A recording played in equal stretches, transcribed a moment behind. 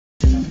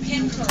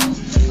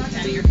fuck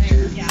out of your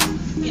hair. Yeah.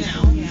 You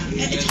know?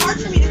 Yeah. It's hard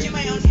for me to do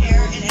my own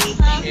hair and anything,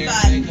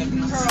 but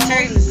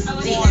curls or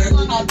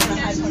up in a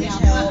high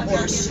ponytail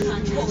or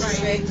pull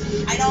straight.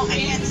 I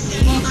can't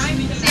see. Well, I'm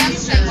the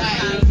same way.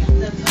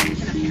 The kind of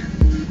hair.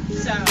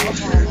 So.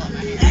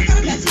 And I got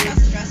a Betsy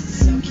Bell's dress. It's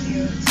so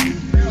cute.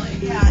 Really?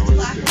 Yeah, it's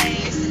black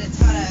lace and it's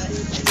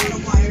got a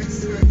wired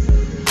skirt.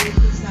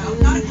 So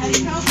not a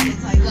petticoat, but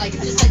it's like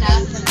just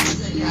enough.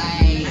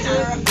 Right.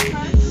 Yeah.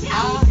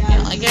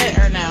 You like it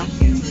or no?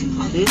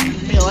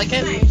 You like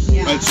it?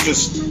 Yeah. It's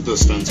just the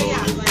stencil. You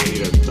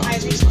need a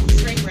dot.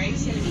 Spring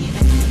break's gonna be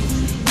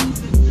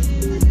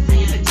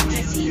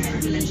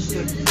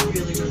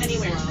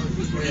anywhere.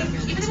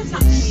 Even if it's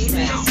not paid,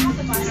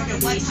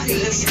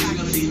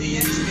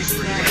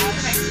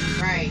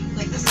 Right.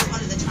 Like this is one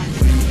of the times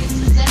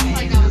That's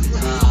like I was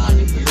looking on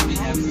the You're gonna be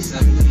having the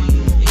 7th.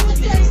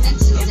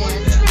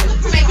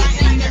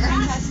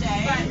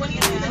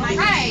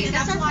 Right,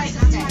 that's our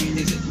license day.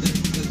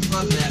 The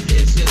club that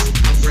it's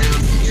just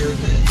around here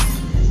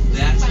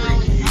that's where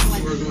you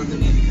are going to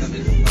need to come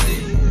into play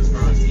as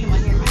far as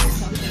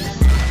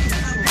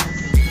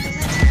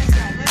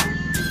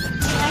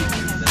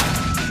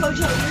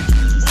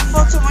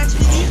Photo my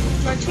tweety.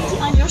 My tweety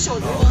on your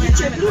shoulder. It's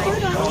your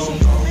bluebird on your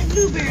shoulder. My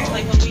bluebird.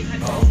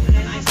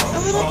 A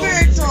little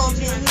bird told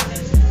me.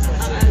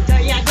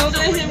 Yeah, go to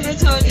him and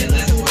told you. and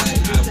that's why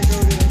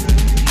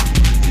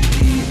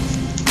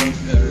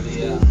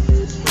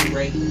the spring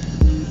break,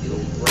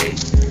 it'll break.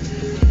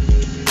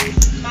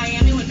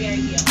 Miami would be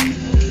ideal.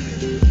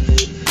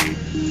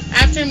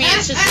 After me,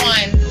 it's just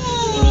one.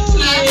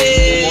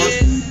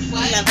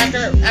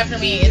 After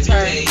me, it's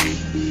her. Hey,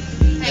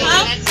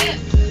 that's it.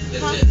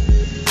 That's it.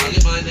 I'll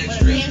get mine next When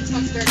a trip. man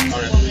talks dirty to a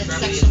woman, it's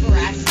sexual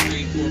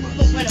harassment. 3-4 months.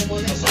 But when a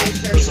woman talks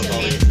dirty to a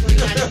man, it's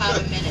 395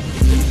 a minute.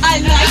 I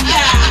like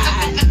that.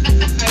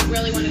 I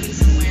really want to be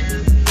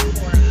somewhere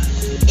for a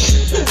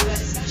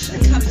discussion.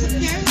 Cups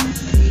in here.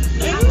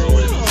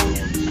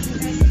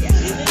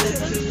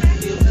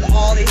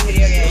 All these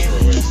video games.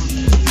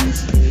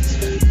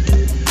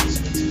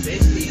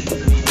 Basically,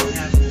 you don't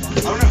have a lot. I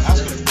don't know.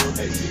 Ask them.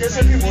 Hey, you guys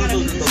have any more of the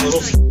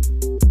little